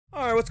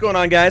What's going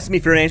on, guys? It's me,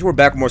 FearedAngel. We're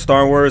back with more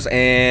Star Wars,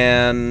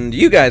 and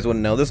you guys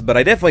wouldn't know this, but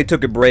I definitely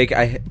took a break.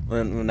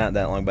 Well, not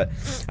that long, but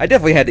I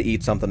definitely had to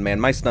eat something, man.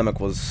 My stomach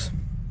was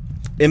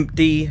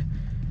empty.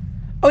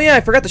 Oh yeah,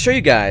 I forgot to show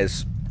you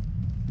guys.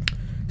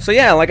 So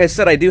yeah, like I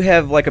said, I do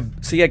have like a...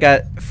 See, I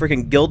got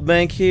freaking guild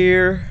bank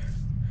here.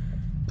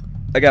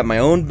 I got my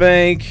own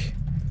bank.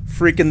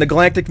 Freaking the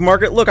Galactic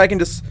Market. Look, I can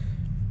just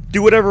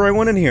do whatever I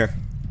want in here.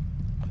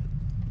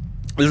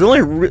 There's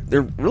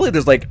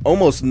there's like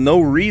almost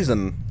no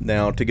reason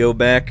now to go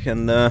back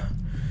and there's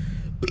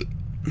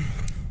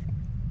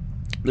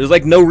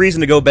like no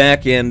reason to go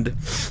back and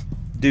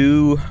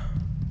go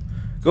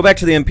back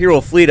to the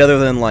Imperial fleet other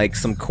than like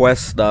some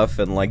quest stuff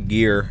and like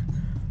gear.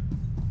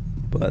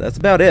 But that's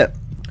about it.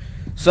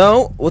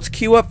 So let's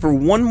queue up for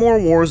one more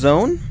war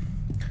zone,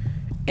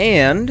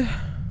 and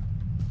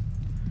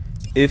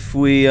if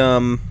we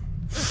man,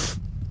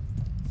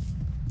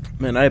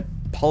 I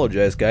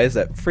apologize, guys.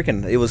 That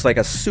freaking... It was like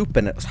a soup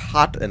and it was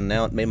hot and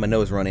now it made my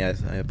nose runny. I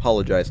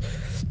apologize.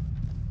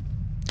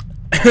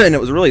 And it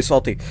was really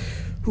salty.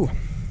 Whew.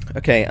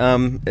 Okay,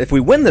 if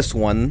we win this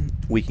one,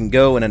 we can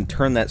go and then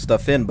turn that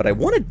stuff in, but I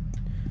want to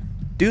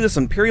do this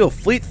Imperial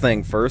Fleet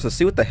thing first to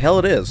see what the hell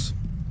it is.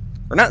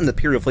 Or not an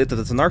Imperial Fleet,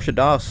 it's a Nar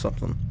Shaddaa or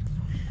something.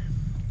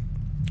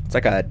 It's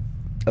like a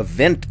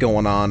event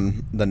going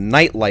on, the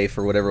nightlife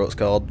or whatever it was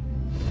called.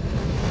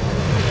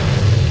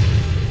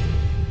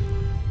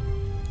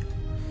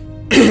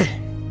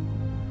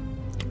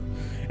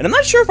 And I'm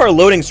not sure if our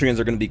loading screens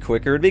are going to be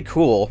quicker. It'd be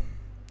cool,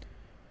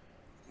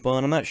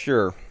 but I'm not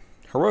sure.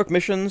 Heroic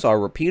missions are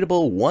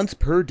repeatable once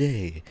per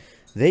day.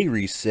 They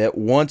reset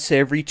once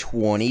every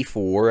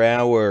 24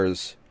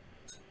 hours.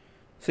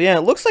 So yeah,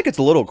 it looks like it's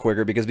a little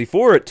quicker, because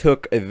before it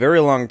took a very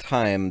long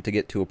time to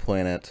get to a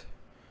planet.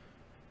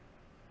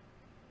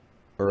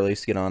 Or at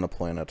least get on a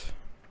planet.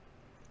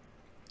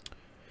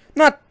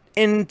 Not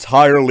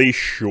entirely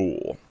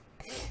sure.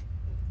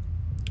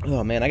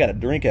 Oh man, I got a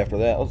drink after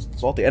that. That was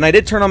salty. And I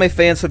did turn on my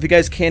fan, so if you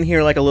guys can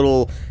hear like a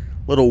little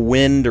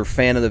wind or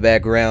fan in the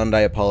background,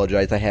 I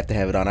apologize. I have to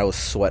have it on. I was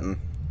sweating.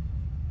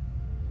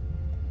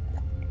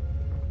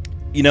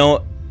 You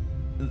know,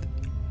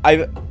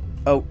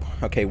 oh,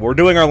 okay, we're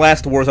doing our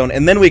last war zone,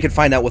 and then we can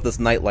find out what this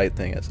nightlight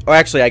thing is. Oh,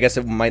 actually, I guess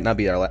it might not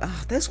be our last.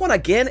 Oh, this one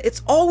again?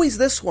 It's always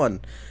this one.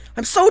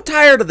 I'm so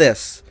tired of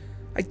this.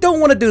 I don't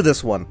want to do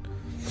this one.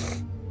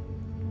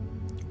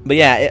 But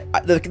yeah,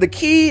 the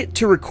key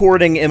to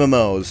recording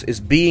MMOs is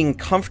being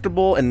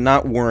comfortable and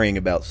not worrying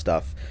about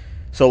stuff.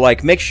 So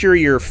like, make sure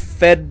you're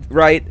fed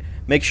right.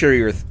 Make sure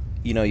you're,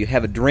 you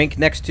have a drink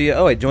next to you.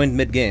 Oh, I joined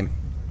mid-game.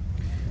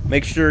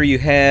 Make sure you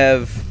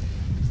have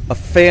a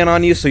fan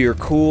on you so you're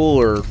cool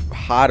or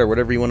hot or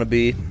whatever you want to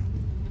be.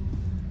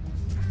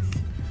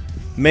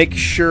 Make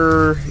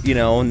sure,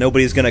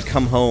 nobody's gonna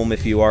come home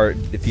if you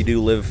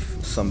do live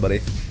somebody.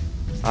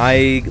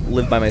 I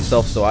live by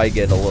myself, so I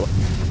get a little...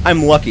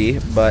 I'm lucky,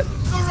 but...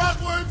 The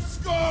Rotworm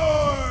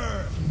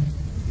score!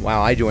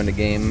 Wow, I joined a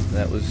game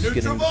that was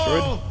getting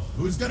destroyed.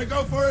 Who's gonna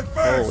go for it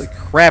first? Holy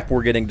crap,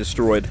 we're getting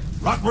destroyed.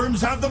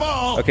 Rotworms have the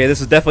ball! Okay,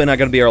 this is definitely not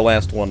gonna be our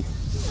last one.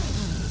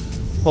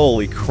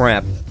 Holy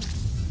crap.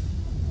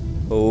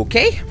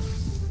 Okay.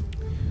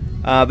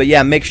 But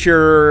yeah, make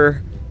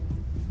sure...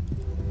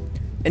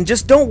 And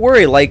just don't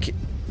worry, like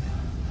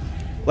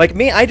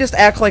me, I just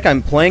act like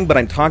I'm playing, but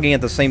I'm talking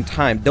at the same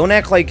time. Don't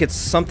act like it's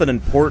something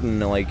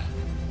important, like...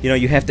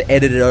 you have to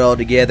edit it all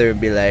together and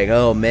be like,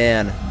 oh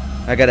man,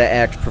 I gotta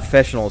act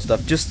professional and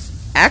stuff. Just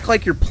act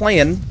like you're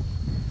playing.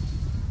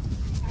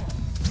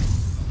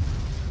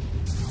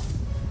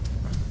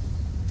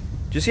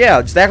 Just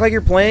act like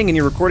you're playing and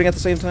you're recording at the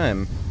same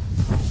time.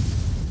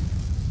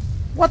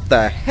 What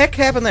the heck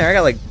happened there? I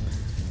got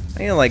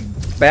like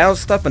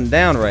bounced up and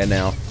down right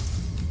now.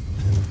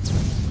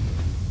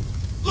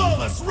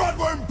 Lawless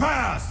Rotworm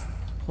pass!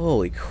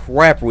 Holy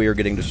crap, we are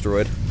getting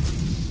destroyed.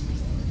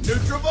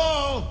 Neutral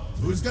ball!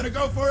 Who's gonna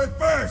go for it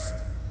first?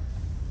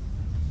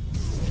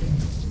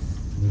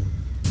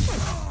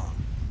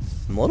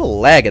 I'm a little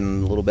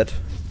lagging a little bit.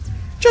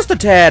 Just a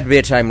tad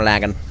bit I'm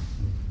lagging.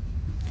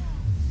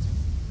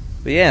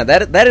 But yeah,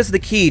 that is the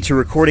key to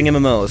recording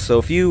MMOs. So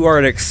if you are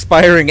an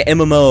aspiring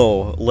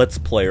MMO Let's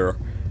Player,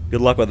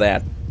 good luck with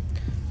that.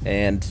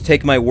 And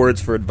take my words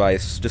for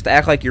advice. Just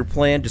act like you're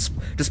playing.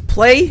 Just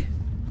play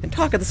and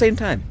talk at the same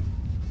time.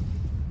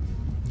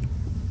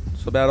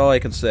 That's about all I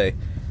can say.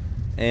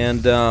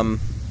 And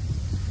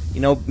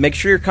make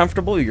sure you're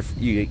comfortable.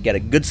 You got a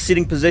good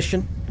sitting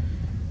position.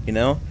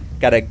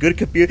 Got a good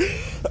computer.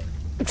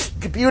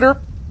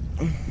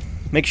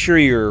 Make sure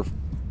you're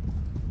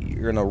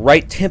in the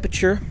right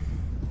temperature.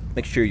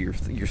 Make sure you're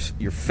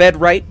fed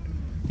right.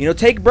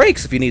 Take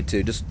breaks if you need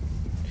to. Just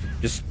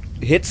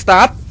hit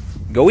stop.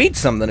 Go eat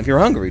something if you're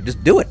hungry.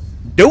 Just do it.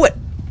 Do it.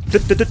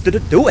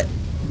 Do it.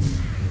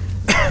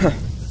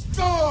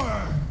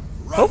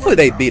 Hopefully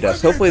they beat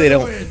us. Hopefully they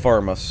don't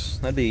farm us.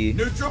 That'd be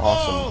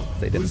awesome if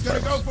they didn't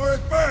farm us. For it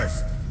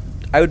first?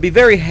 I would be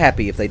very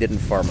happy if they didn't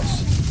farm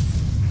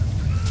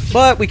us.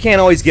 But we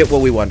can't always get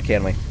what we want,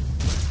 can we?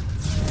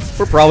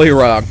 We're probably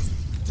wrong.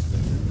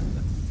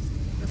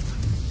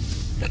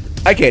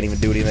 I can't even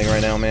do anything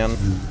right now, man.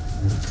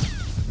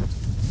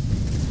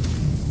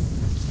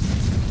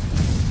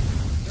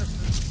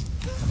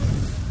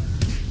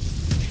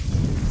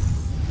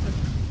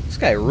 This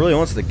guy really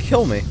wants to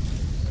kill me.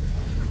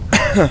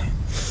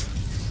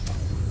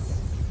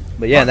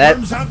 But yeah,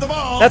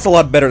 that's a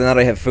lot better than that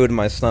I have food in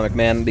my stomach,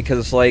 man,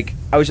 because, like,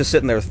 I was just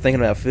sitting there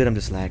thinking about food. I'm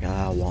just like,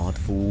 I want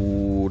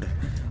food.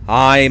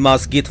 I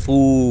must get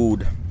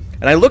food.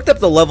 And I looked up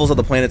the levels of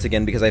the planets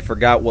again because I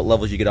forgot what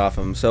levels you get off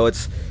them. So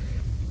it's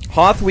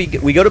Hoth, we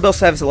go to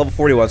Belsavis at level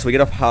 41, so we get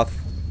off Hoth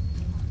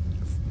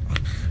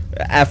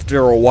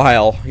after a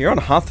while. You're on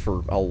Hoth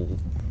for a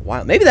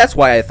while. Maybe that's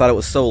why I thought it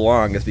was so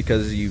long, is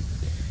because you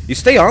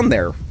stay on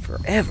there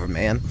forever,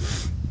 man.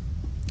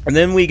 And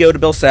then we go to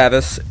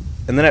Belsavis,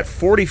 and then at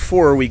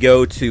 44 we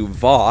go to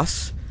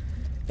Voss,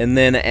 and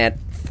then at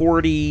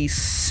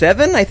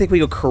 47 I think we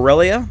go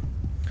Corellia.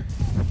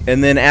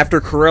 And then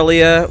after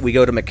Corellia, we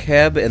go to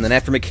Makeb, and then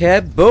after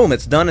Makeb, boom,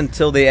 it's done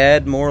until they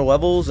add more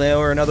levels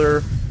or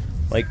another,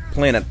 like,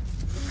 planet.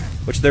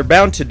 Which they're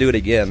bound to do it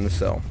again,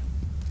 so.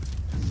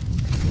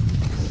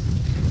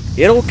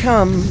 It'll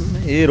come,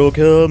 it'll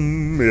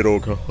come, it'll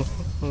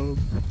come.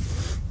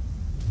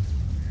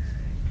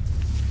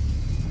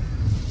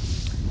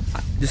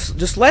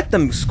 Just let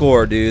them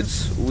score,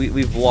 dudes.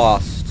 We've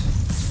lost.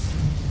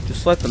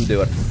 Just let them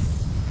do it.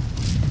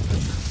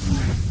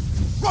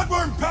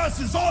 Bloodworm Pass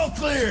is all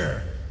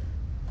clear.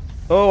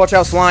 Oh, watch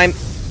out, slime.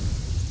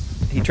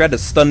 He tried to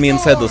stun me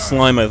inside the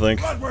slime, I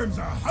think. Bloodworms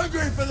are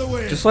hungry for the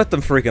win. Just let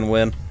them freaking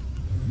win.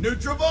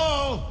 Neutral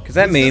ball. Because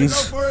that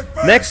means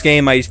next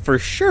game I for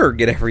sure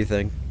get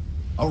everything.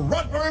 A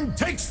Rotworm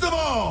takes the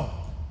ball.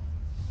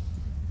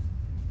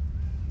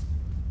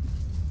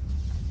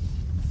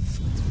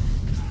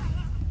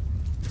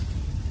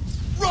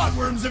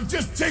 Rotworms have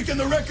just taken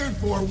the record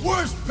for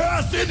worst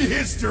pass in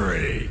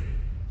history.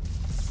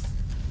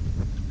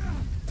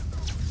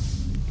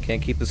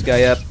 Can't keep this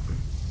guy up.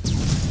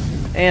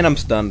 And I'm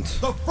stunned.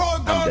 The Frog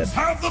I'm dead. Dogs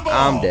have the ball.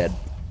 I'm dead.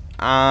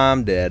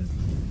 I'm dead.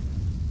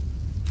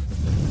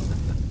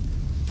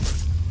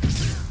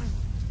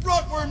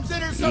 Rotworms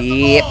intercept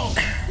the ball.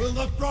 Will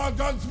the Frog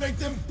Dogs make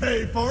them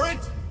pay for it?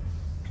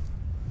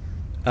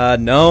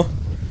 No.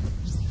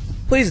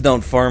 Please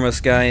don't farm us,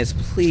 guys.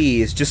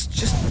 Please.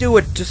 Just do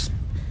it. Just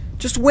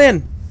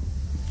win.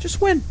 Just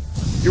win.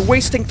 You're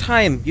wasting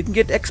time. You can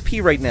get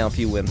XP right now if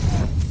you win.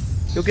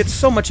 You'll get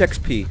so much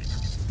XP.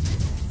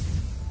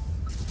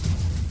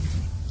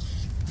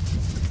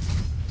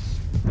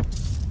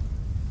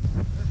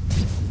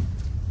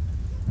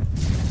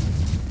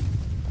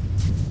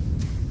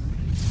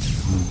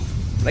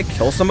 Did I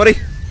kill somebody?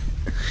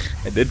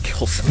 I did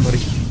kill somebody.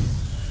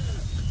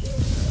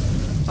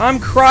 I'm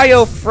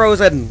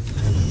cryo-frozen!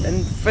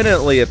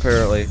 Infinitely,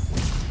 apparently.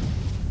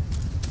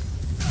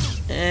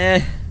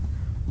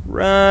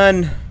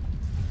 Run!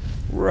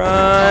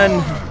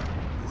 Run!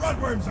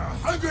 Rotworms are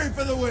hungry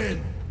for the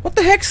win! What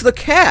the heck's the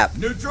cap?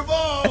 Neutral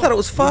ball! I thought it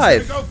was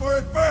 5. Who's gonna go for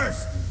it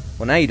first?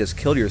 Well, now you just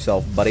killed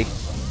yourself, buddy.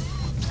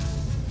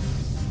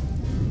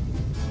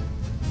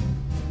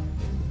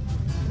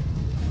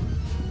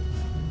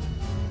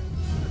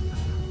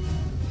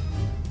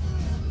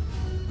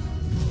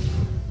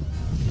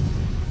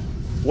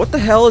 What the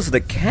hell is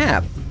the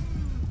cap?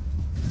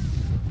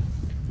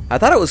 I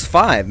thought it was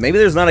 5. Maybe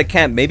there's not a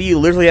cap. Maybe you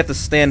literally have to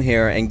stand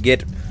here and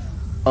get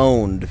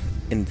owned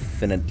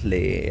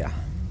infinitely.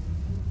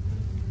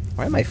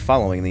 Why am I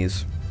following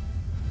these?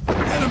 The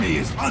enemy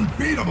is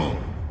unbeatable.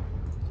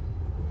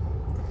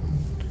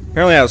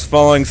 Apparently I was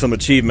following some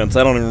achievements.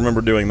 I don't even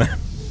remember doing that.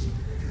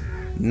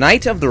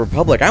 Knight of the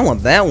Republic. I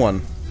want that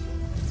one.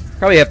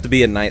 Probably have to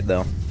be a knight,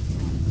 though.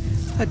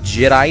 A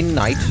Jedi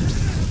Knight.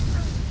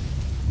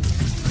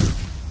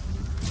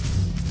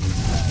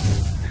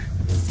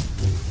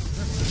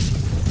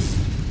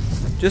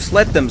 Just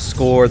let them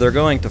score. They're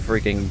going to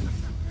freaking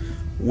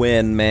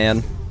win,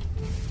 man.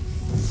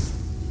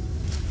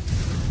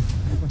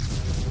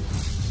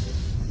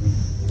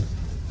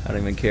 I don't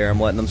even care. I'm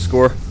letting them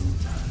score.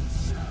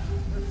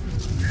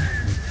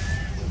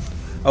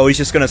 Oh, he's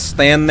just gonna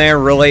stand there?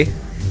 Really?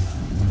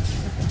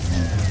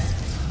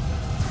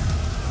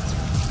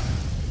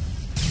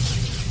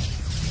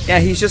 Yeah,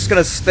 he's just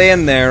gonna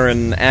stand there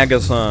and egg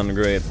us on.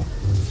 Great.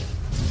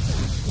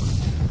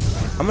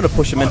 I'm gonna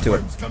push him into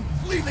it.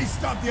 Completely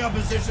stop the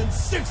opposition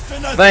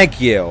 6-0.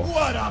 Thank you.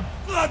 What a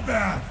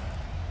bloodbath!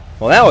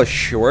 Well, that was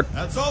short.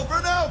 That's all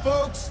for now,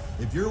 folks.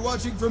 If you're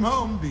watching from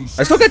home, be sure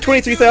I still got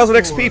 23,000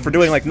 to XP for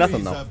doing like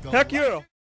nothing though. Heck yeah.